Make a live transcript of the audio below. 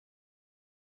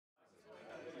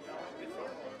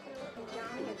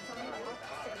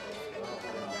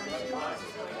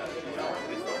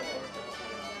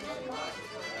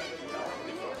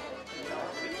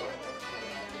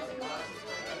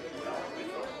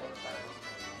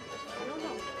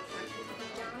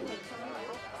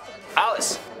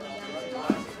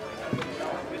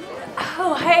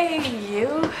Hey,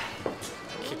 you.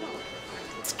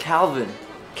 It's Calvin.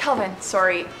 Calvin,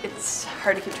 sorry. It's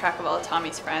hard to keep track of all of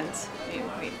Tommy's friends.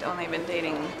 We've only been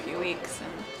dating a few weeks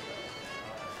and...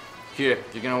 Here,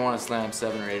 you're gonna want to slam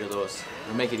 7 or 8 of those.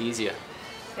 It'll make it easier.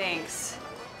 Thanks.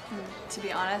 To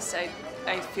be honest,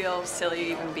 I feel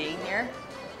silly even being here.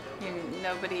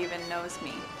 Nobody even knows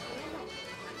me.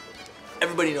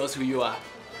 Everybody knows who you are.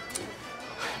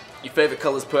 Your favorite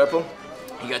color's purple.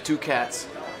 You got 2 cats.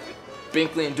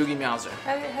 Binkley and Doogie Mowser.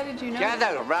 How did you know?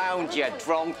 Gather around, you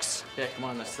drunks. Yeah, come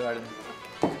on, let's start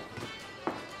it.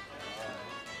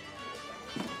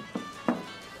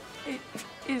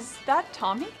 Is that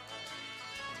Tommy?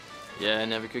 Yeah, I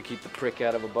never could keep the prick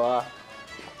out of a bar.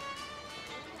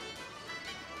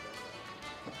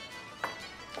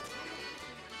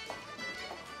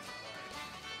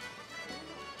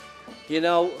 You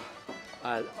know,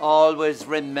 I'll always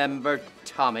remember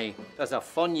Tommy as a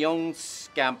fun young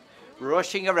scamp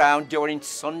rushing around during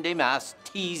Sunday Mass,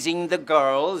 teasing the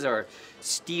girls or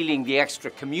stealing the extra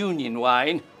communion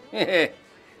wine. I'd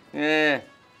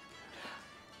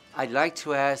like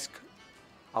to ask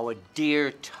our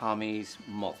dear Tommy's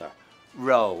mother,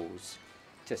 Rose,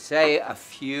 to say a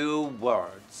few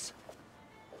words.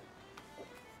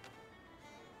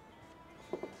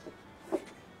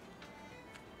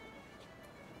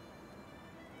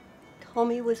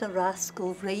 Tommy was a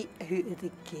rascal right out of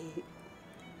the gate.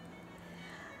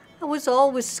 I was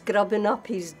always scrubbing up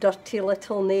his dirty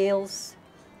little nails.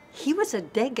 He was a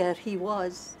digger, he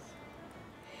was.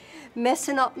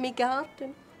 Messing up me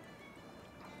garden.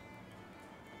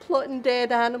 Plotting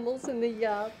dead animals in the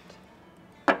yard.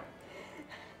 I'm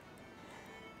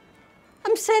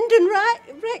sending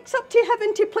Rex up to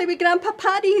heaven to play with Grandpa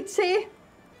Paddy, he'd say.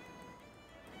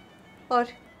 Or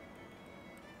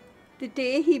the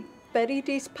day he buried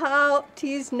his pa up to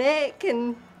his neck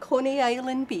in Coney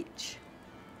Island Beach.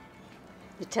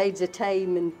 The tides of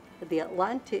time in the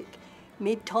Atlantic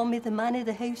made Tommy the man of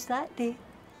the house that day.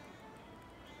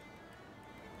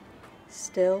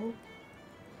 Still,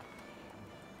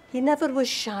 he never was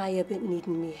shy about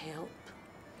needing me help,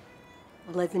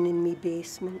 living in me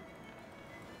basement.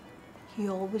 He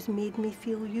always made me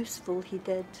feel useful, he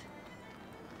did.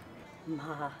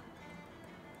 Ma,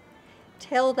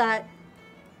 tell that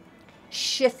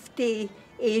shifty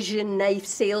Asian knife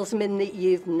salesman that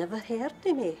you've never heard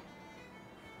of me.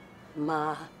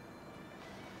 Ma,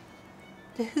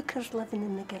 the hookers living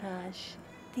in the garage,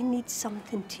 they need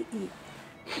something to eat.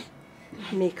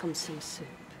 Make 'em some soup.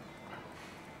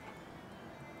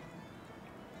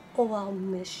 Oh, I'll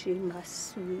miss you, my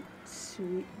sweet,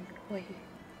 sweet boy.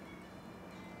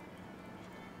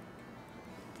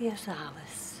 There's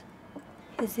Alice,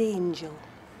 his angel.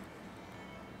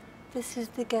 This is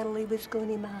the girl he was going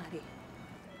to marry.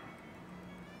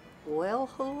 Well,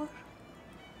 whore,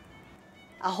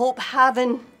 I hope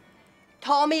having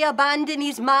Tommy abandon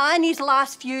his ma in his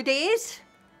last few days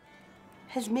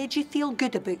has made you feel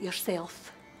good about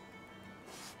yourself.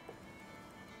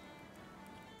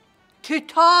 To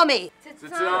Tommy. To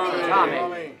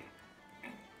Tommy.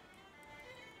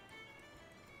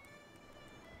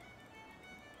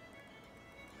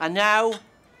 And now,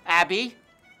 Abby,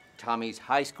 Tommy's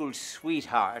high school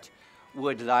sweetheart,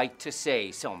 would like to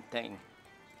say something.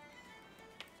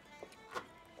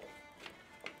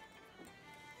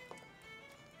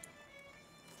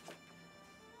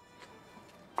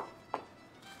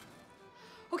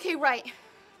 Okay, right.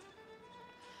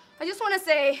 I just want to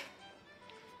say,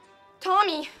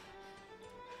 Tommy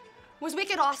was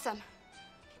wicked awesome.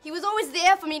 He was always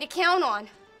there for me to count on.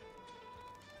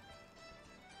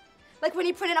 Like when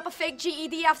he printed up a fake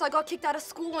GED after I got kicked out of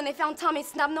school when they found Tommy's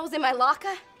snub nose in my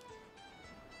locker.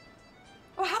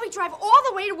 Or how he'd drive all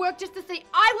the way to work just to say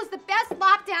I was the best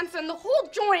lap dancer in the whole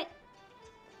joint.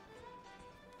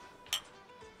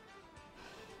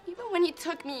 Even when he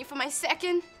took me for my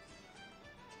second,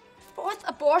 4th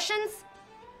abortions,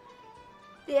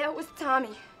 there was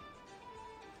Tommy.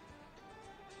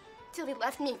 Till he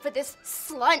left me for this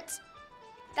slunt.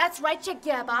 That's right, you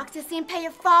gearbox. To see him pay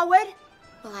it forward.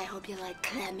 Well, I hope you like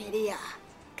chlamydia,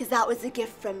 because that was a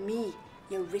gift from me,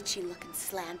 you Richie-looking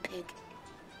slam pig.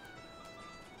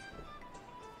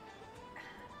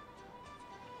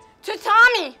 To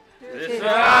Tommy! To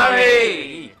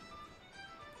Tommy!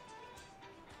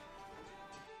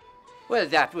 Well,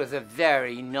 that was a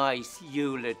very nice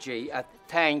eulogy.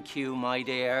 Thank you, my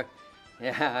dear.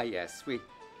 Yeah, yes,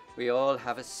 we all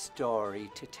have a story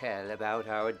to tell about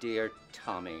our dear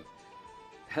Tommy.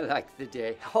 Like the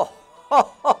day,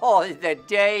 the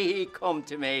day he come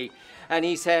to me and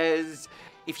he says,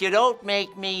 if you don't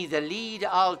make me the lead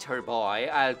altar boy,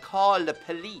 I'll call the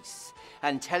police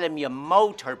and tell him you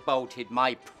motorboated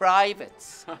my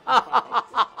privates.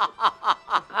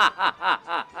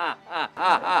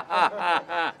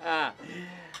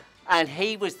 And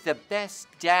he was the best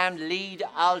damn lead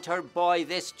altar boy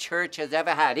this church has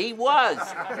ever had. He was.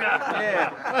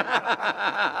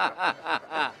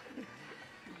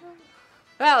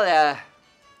 Well,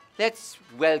 let's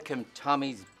welcome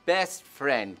Tommy's best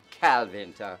friend,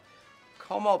 Calvin, to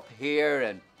come up here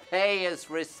and pay his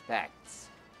respects.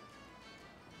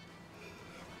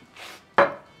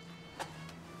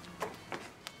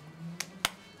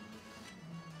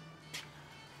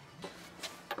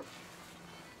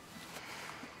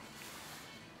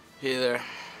 Hey there,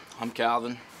 I'm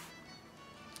Calvin.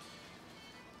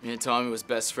 Me and Tommy was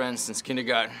best friends since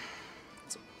kindergarten.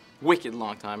 It's a wicked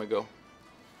long time ago.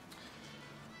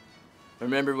 I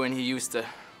remember when he used to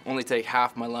only take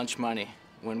half my lunch money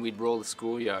when we'd roll the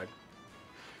schoolyard.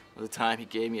 All the time he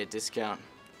gave me a discount.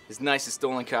 His nicest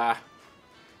stolen car,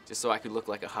 just so I could look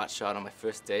like a hotshot on my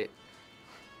first date.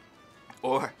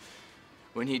 Or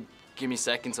when he'd give me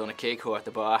seconds on a cake whore at the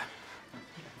bar.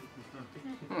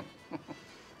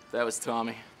 That was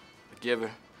Tommy, a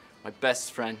giver, my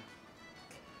best friend,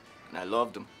 and I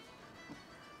loved him.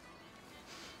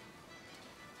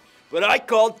 But I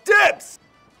called dibs!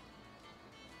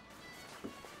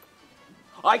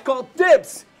 I called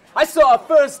dibs! I saw her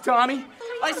first, Tommy.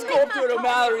 I scoped her to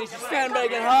Mallory. She's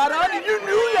sandbagging hard on, and you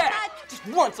knew that! Just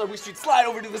once I wish you'd slide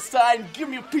over to the side and give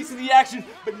me a piece of the action,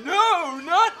 but no,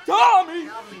 not Tommy!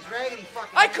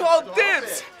 I called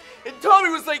dibs! And Tommy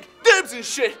was like, dibs and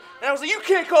shit. And I was like, you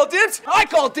can't call dibs. I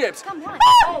call dibs. Come on.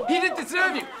 Oh, he didn't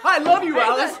deserve you. I love you,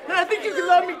 Alice. And I think you can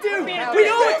love me too. We owe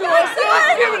it to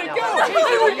ourselves. Give it a go.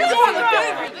 See what you're doing,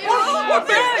 baby. What,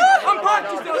 man? I'm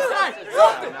parked just outside.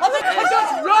 Something. I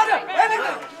just run up.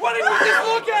 Anything. What did you just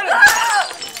look at it?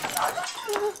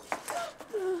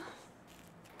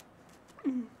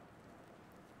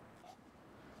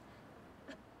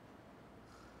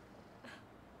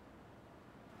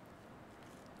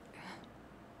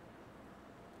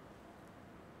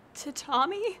 To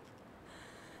Tommy?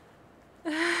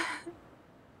 Here,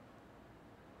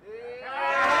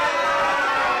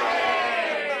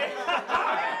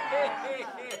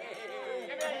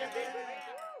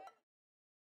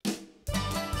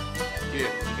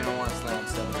 you're gonna want to slam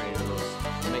 7 or 8 of those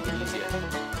to make it easier.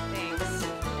 Thanks. To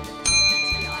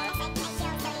be honest.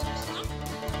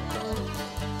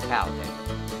 Calvin,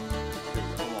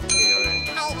 come up here and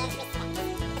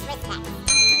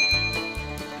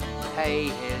pay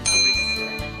his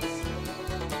respects.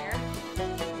 Here.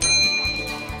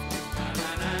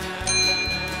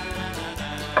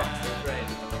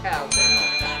 Calvin.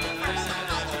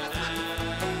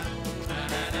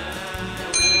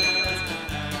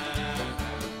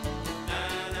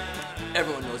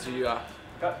 Everyone knows who you are.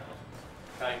 Cut.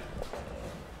 Okay.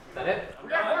 Is that it?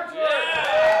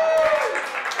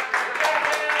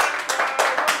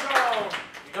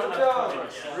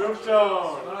 Room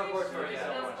tone.